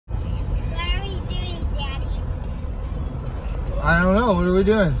I don't know. What are we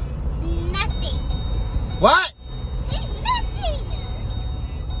doing? Nothing. What? Nothing.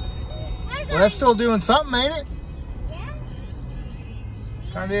 Well, that's still doing something, ain't it? Yeah.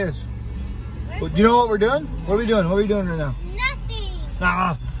 Kind of is. Well, do you know what we're doing? What are we doing? What are we doing right now? Nothing.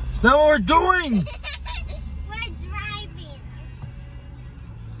 Nah, it's not what we're doing. We're driving.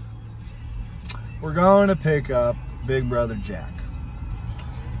 We're going to pick up Big Brother Jack.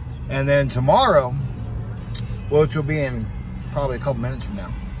 And then tomorrow, which will be in probably a couple minutes from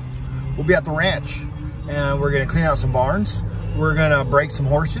now, we'll be at the ranch. And we're going to clean out some barns. We're going to break some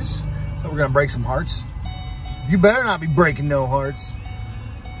horses. And we're going to break some hearts. You better not be breaking no hearts.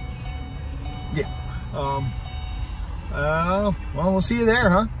 Yeah. Well, we'll see you there,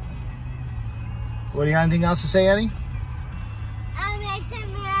 huh? What, do you got anything else to say, Annie? It's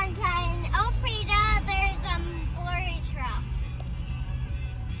America and Elfrida, there's Border Patrol.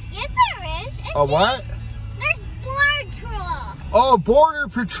 Yes, there is. A what? There's Border Patrol. Oh, Border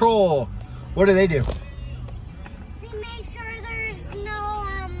Patrol. What do? They make sure there's no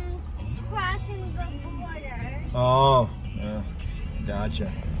crossing the border. Oh, yeah.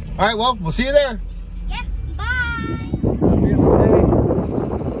 Gotcha. All right, well, we'll see you there. Yep, bye. Beautiful day.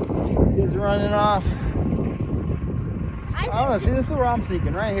 He's running off. I don't know. See, this is where I'm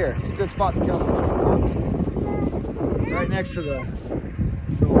thinking. Right here. It's a good spot to kill them. Right next to the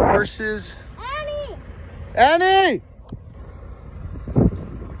horses. Annie! Annie!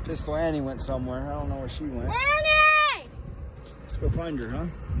 Pistol Annie went somewhere. I don't know where she went. Annie! Let's go find her, huh?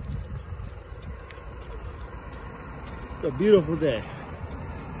 It's a beautiful day.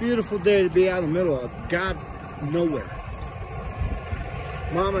 Beautiful day to be out in the middle of God nowhere.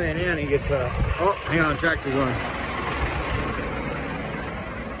 Mama and Annie get to, oh, hang on, tractor's on.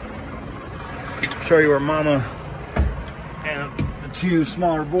 Show you where Mama and the two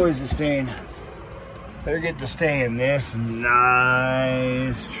smaller boys are staying. They get to stay in this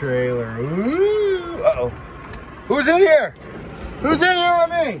nice trailer. Ooh, uh-oh. Who's in here? Who's in here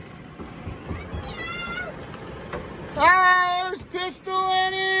with me? Ah, there's Pistol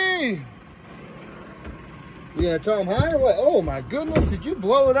Annie! You gonna tell him hi or what? Oh my goodness, did you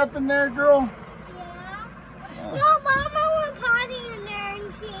blow it up in there, girl? Yeah. No, Mama went potty in there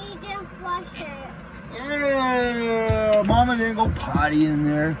and she didn't flush it. Yeah, Mama didn't go potty in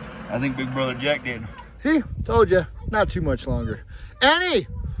there. I think Big Brother Jack did. See, told you, not too much longer. Annie!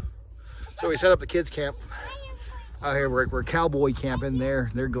 So we set up the kids camp. Out here, we're cowboy camping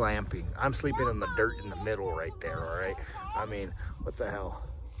there. They're glamping. I'm sleeping in the dirt in the middle right there, all right? I mean, what the hell?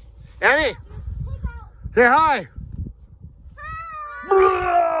 Annie! Say hi!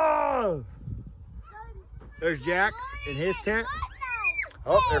 Hi. There's Jack in his tent.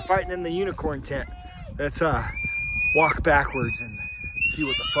 Oh, they're fighting in the unicorn tent. Let's walk backwards and see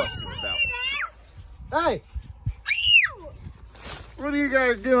what the fuss is about. Hey! What are you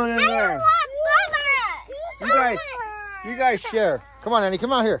guys doing in there? You guys share. Come on, Annie,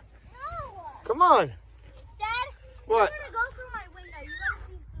 come out here. No. Come on. Dad, what? you're gonna go through my window. You gotta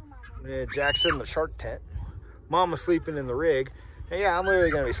see through my window. Yeah, Jack's in the shark tent. Mama's sleeping in the rig. And yeah, I'm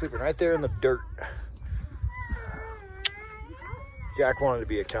literally gonna be sleeping right there in the dirt. Jack wanted to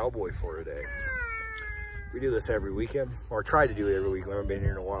be a cowboy for a day. We do this every weekend, or try to do it every week. We haven't been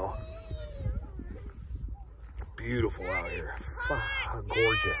here in a while. Beautiful out here.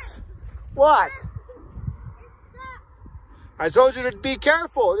 Gorgeous. What? I told you to be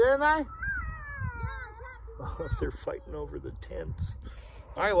careful, didn't I? Oh, they're fighting over the tents.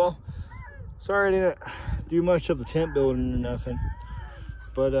 All right, well, sorry I didn't do much of the tent building or nothing.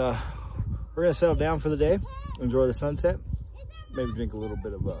 But we're gonna settle down for the day, enjoy the sunset, maybe drink a little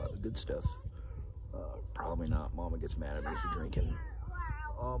bit of good stuff. Probably not. Mama gets mad at me for drinking.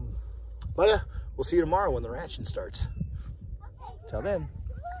 But we'll see you tomorrow when the ranching starts. Till then,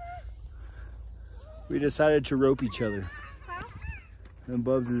 we decided to rope each other. And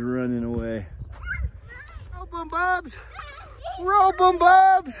Bubs is running away. Rope 'em, Bubs! Rope 'em,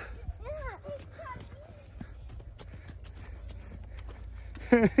 Bubs!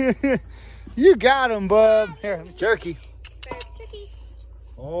 You got him, Bub. Here, jerky.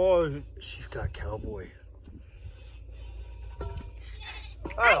 Oh, she's got cowboy.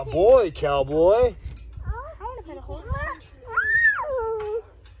 Oh, boy, cowboy.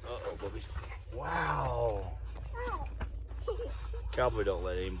 Uh-oh, Bubby. Wow. Cowboy don't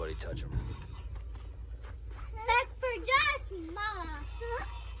let anybody touch him. That's for just Mama.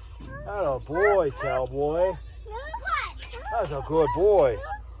 Oh, boy, cowboy. What? That's a good boy.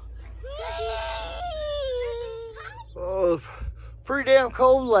 Oh, pretty damn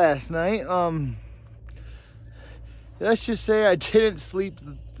cold last night. Let's just say I didn't sleep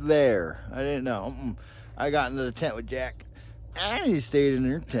there. I didn't know. I got into the tent with Jack, Annie stayed in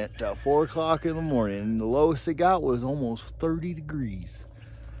her tent till 4 o'clock in the morning, and the lowest it got was almost 30 degrees.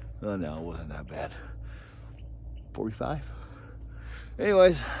 Oh, no, it wasn't that bad. 45.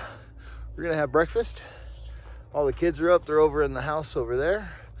 Anyways, we're gonna have breakfast. All the kids are up. They're over in the house over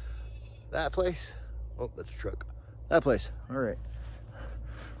there. That place. Oh, that's a truck. That place. All right.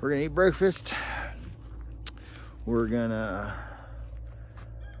 We're gonna eat breakfast. We're gonna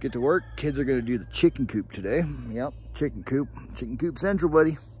get to work. Kids are gonna do the chicken coop today. Yep, chicken coop. Chicken coop central,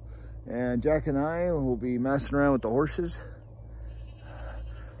 buddy. And Jack and I will be messing around with the horses.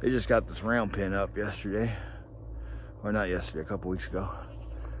 They just got this round pen up yesterday. Or not yesterday, a couple weeks ago.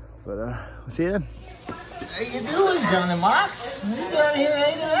 But we'll see you then. How you doing, Johnny Mox? You down here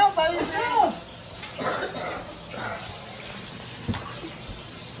hanging out by yourself?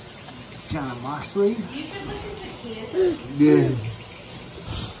 Johnny Moxley? You should look at the kids. Yeah.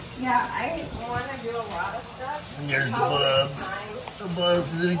 Yeah, I want to do a lot of stuff. And there's the Bubs. The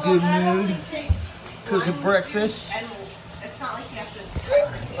Bubs is in a good mood. Cooking breakfast. And it's not like you have to.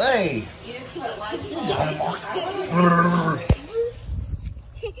 Hey! You just put one. Johnny Mox.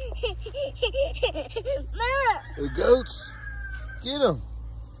 The goats. Get them.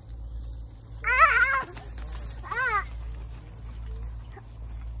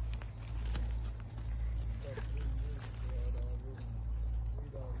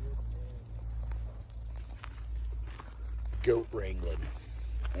 Goat wrangling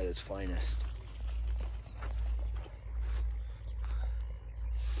at its finest.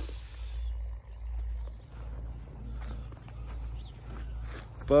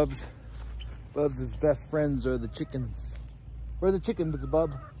 Bubs' best friends are the chickens. Where are the chickens,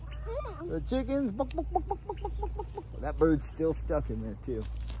 Bub? The chickens. Buck, buck, buck, buck, buck, buck, buck, buck. That bird's still stuck in there too.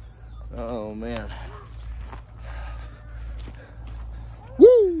 Oh man.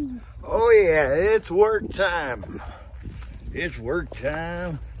 Woo! Oh yeah, it's work time. It's work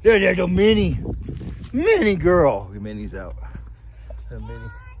time. There's a Minnie girl. Minnie's out. A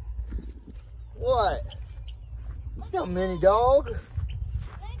Minnie. What? No Minnie dog.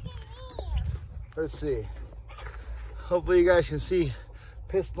 Let's see. Hopefully you guys can see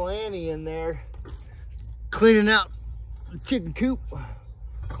Pistol Annie in there cleaning out the chicken coop.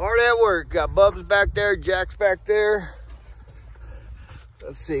 Hard at work. Got Bubs back there, Jack's back there.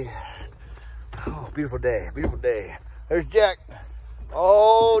 Let's see. Oh, beautiful day, beautiful day. There's Jack.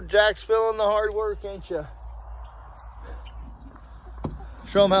 Oh, Jack's feeling the hard work, ain't ya?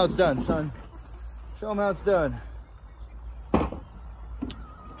 Show him how it's done, son. Show him how it's done.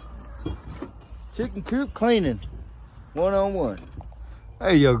 Chicken coop cleaning, 1-on-1.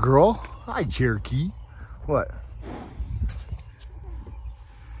 There you go, girl. Hi, Cherokee. What?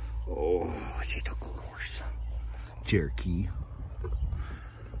 Oh, she took a course. Cherokee.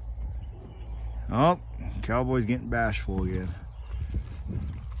 Oh, Cowboy's getting bashful again.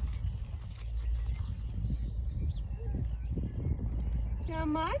 John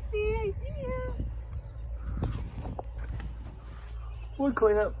Moxie, I see you. Wood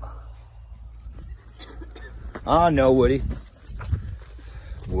cleanup. Ah, no, Woody.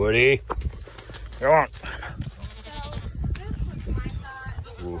 Woody. Come on. So, this was my thought.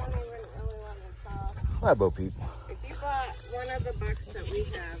 I wouldn't really want to talk. Hi, Bo Peep. If you bought one of the bucks that we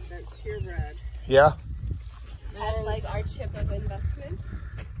have that's purebred, Yeah? as like our chip of investment,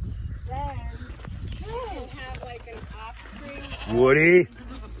 then you can have like an offspring Woody.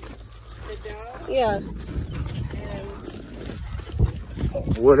 the dog. Yeah.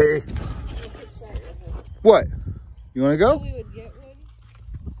 And Woody. you could start with it. What? You want to go? We would get one.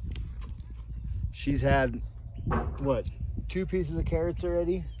 She's had, what, 2 pieces of carrots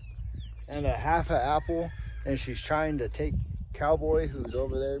already and a half an apple, and she's trying to take Cowboy, who's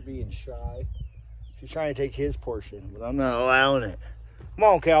over there being shy. She's trying to take his portion, but I'm not allowing it. Come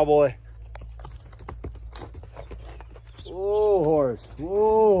on, Cowboy. Whoa, horse.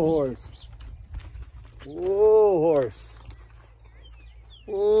 Whoa, horse. Whoa, horse.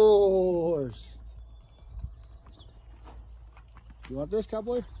 Whoa, horse. You want this,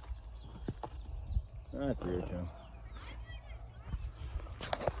 Cowboy? That's your turn.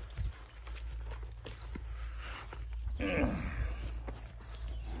 You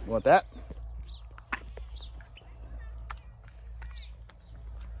want that?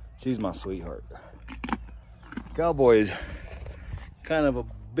 She's my sweetheart. Cowboy is kind of a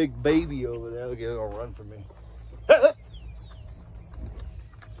big baby over there. Look at her gonna run from me.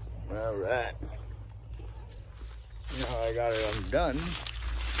 All right. Now I got it undone.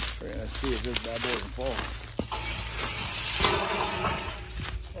 We're gonna see if this bad boy can fall.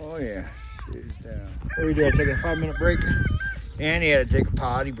 Oh yeah, she's down. What are we doing? Take a 5-minute break? Annie had to take a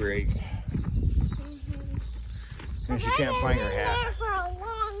potty break. And she can't find her hat. There for a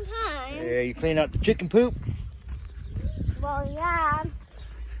long time. Yeah, you clean out the chicken poop? Well, yeah.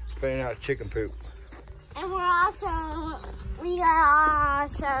 Cleaning out chicken poop. And we got also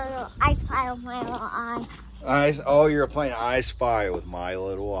I Spy with my little eye. Oh, you're playing I Spy with my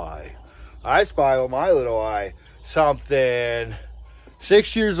little eye. I Spy with my little eye. Something.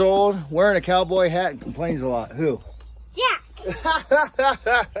 6 years old, wearing a cowboy hat and complains a lot. Who? Jack.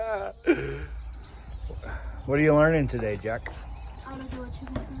 What are you learning today, Jack? I'm gonna do a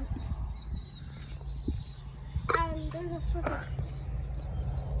chicken coop. There's a freaking...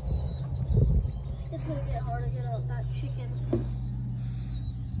 It's gonna get hard to get out that chicken.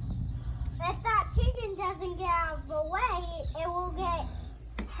 If that chicken doesn't get out of the way, it will get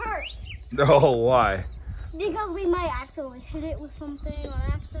hurt. Oh, why? Because we might accidentally hit it with something on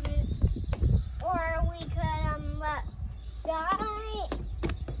accident. Or we could let die.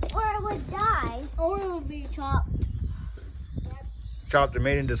 Or it would die. Or it would be chopped. Chopped and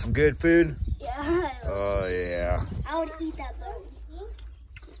made into some good food? Yeah. Oh, yeah. I would eat that bone.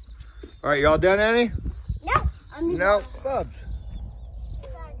 All right, y'all done, Annie? No. No. Bubs.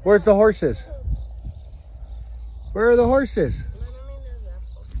 Where's the horses? Where are the horses?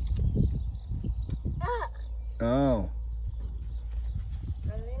 Oh.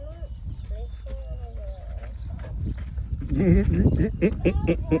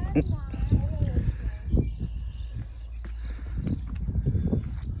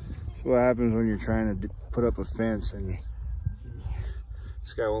 That's what happens when you're trying to put up a fence and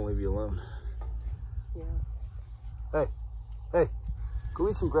this guy won't leave you alone. Yeah. Hey, go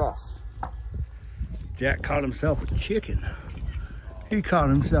eat some grass. Jack caught himself a chicken. He caught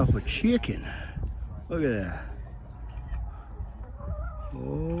himself a chicken. Look at that.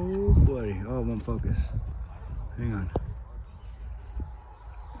 Oh, buddy. Oh, I'm on focus. Hang on.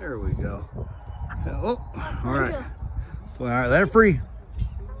 There we go. Oh, all right. All right, let it free.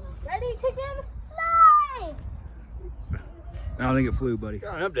 Ready, chicken, fly! I don't think it flew, buddy.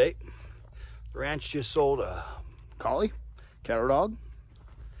 Got an update. The ranch just sold a collie, cattle dog,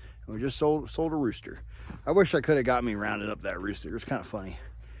 and we just sold a rooster. I wish I could have got me rounded up that rooster. It was kind of funny.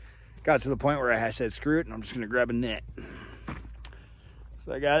 Got to the point where I said, screw it, and I'm just gonna grab a net.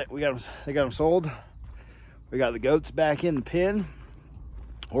 So I got it. They got them sold. We got the goats back in the pen.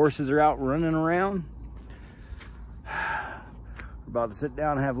 Horses are out running around. We're about to sit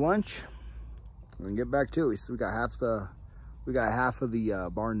down and have lunch and get back to it. We got half of the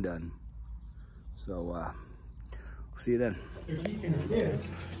barn done. So we'll see you then.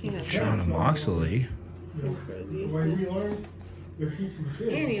 Shauna Moxley.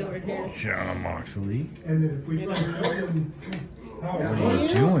 Annie over here. Shauna Moxley. What are you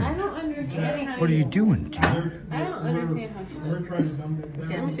doing? I don't understand how What are you doing, dude? I don't understand how she does this.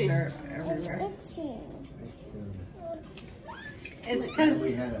 Can't see her everywhere. It's because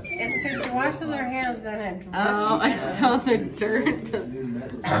she washes her hands, then it drips. Oh, I saw the dirt.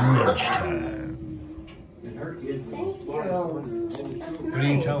 Lunchtime. What are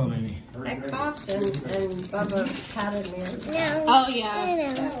you telling me? I coughed and Bubba patted me. No. Oh,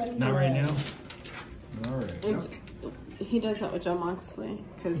 yeah. Not right now? All right. He does that with John Moxley.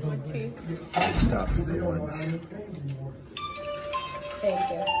 Because Stop for lunch. Thank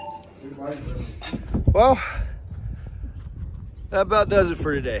you. Well, that about does it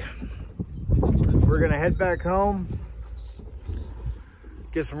for today. We're gonna head back home,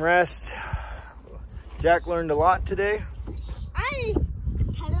 get some rest. Jack learned a lot today. I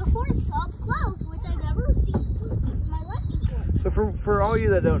had a horse up close, which I never seen in my life before. So for all you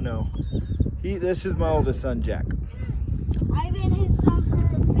that don't know, this is my oldest son, Jack. I've been his son for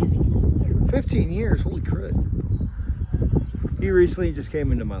 15 years. 15 years, holy crud. He recently just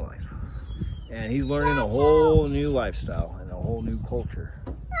came into my life. And he's learning a whole new lifestyle and a whole new culture.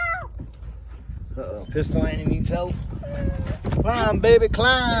 Uh-oh, Pistol Annie needs help. Climb, baby,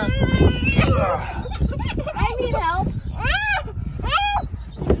 climb. I need help.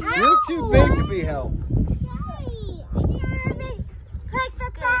 You're too big to be helped. Click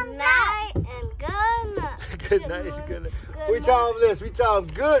the thumbs up. And good night. Good night. Good night. We tell them this. We tell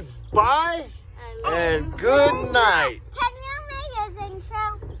them goodbye and good night. Can you make his intro?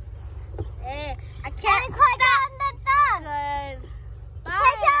 I can't.